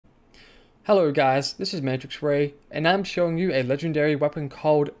Hello guys, this is Matrix Ray, and I'm showing you a legendary weapon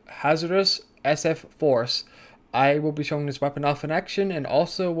called Hazardous SF Force. I will be showing this weapon off in action, and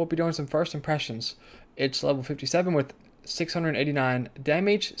also we'll be doing some first impressions. It's level 57 with 689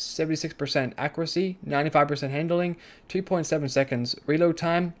 damage, 76% accuracy, 95% handling, 2.7 seconds reload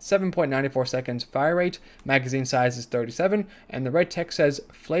time, 7.94 seconds fire rate, magazine size is 37, and the red text says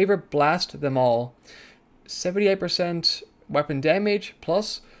Flavor Blast Them All. 78% weapon damage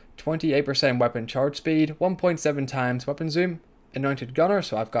plus 28% weapon charge speed, 1.7 times weapon zoom, anointed gunner,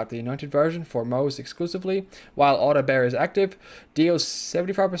 so I've got the anointed version for MOs exclusively, while auto bear is active, deals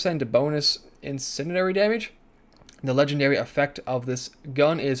 75% bonus incendiary damage. The legendary effect of this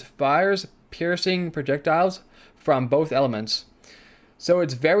gun is fires piercing projectiles from both elements. So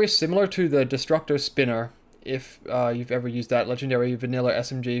it's very similar to the Destructo Spinner, if you've ever used that legendary vanilla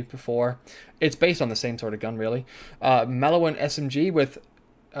SMG before. It's based on the same sort of gun, really. Maliwan SMG with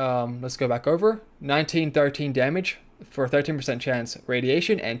let's go back over. 1913 damage for 13% chance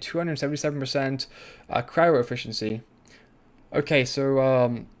radiation and 277% cryo efficiency. Okay,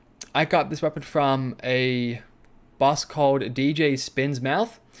 so I got this weapon from a boss called DJ Spin's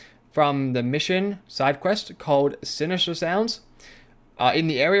Mouth from the mission side quest called Sinister Sounds in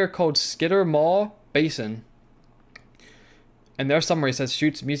the area called Skittermaw Basin. And their summary says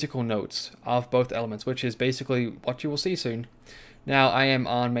shoots musical notes of both elements, which is basically what you will see soon. Now I am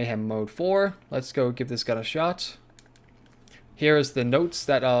on Mayhem mode 4. Let's go give this gun a shot. Here is the notes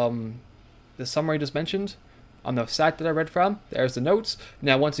that the summary just mentioned on the site that I read from. There's the notes.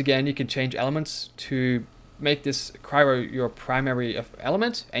 Now once again, you can change elements to make this cryo your primary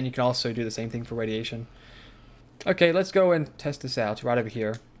element, and you can also do the same thing for radiation. Okay, let's go and test this out right over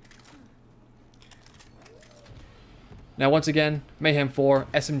here. Now once again, Mayhem 4,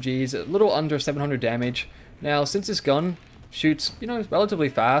 SMGs, a little under 700 damage. Now since this gun shoots, relatively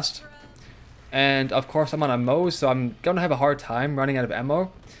fast, and of course I'm on a MO, so I'm gonna have a hard time running out of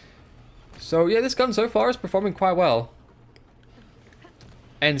ammo. So yeah, this gun so far is performing quite well.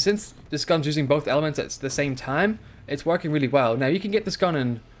 And since this gun's using both elements at the same time, it's working really well. Now you can get this gun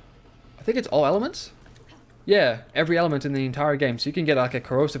in, I think it's all elements? Yeah, every element in the entire game. So you can get like a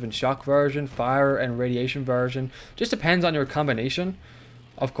corrosive and shock version, fire and radiation version. Just depends on your combination,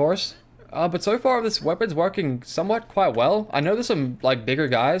 of course. But so far this weapon's working somewhat quite well. I know there's some like bigger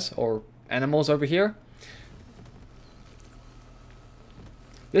guys or animals over here.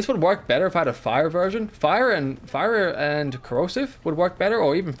 This would work better if I had a fire version. Fire and corrosive would work better,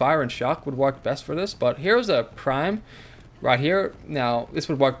 or even fire and shock would work best for this. But here's a prime right here. Now this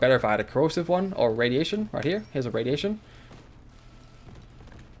would work better if I had a corrosive one, or radiation right here. Here's a radiation.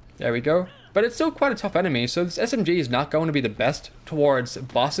 There we go. But it's still quite a tough enemy, so this SMG is not going to be the best towards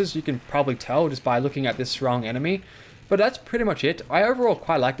bosses. You can probably tell just by looking at this strong enemy. But that's pretty much it. I overall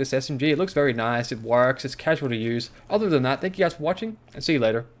quite like this SMG. It looks very nice, it works, it's casual to use. Other than that, thank you guys for watching, and see you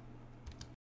later.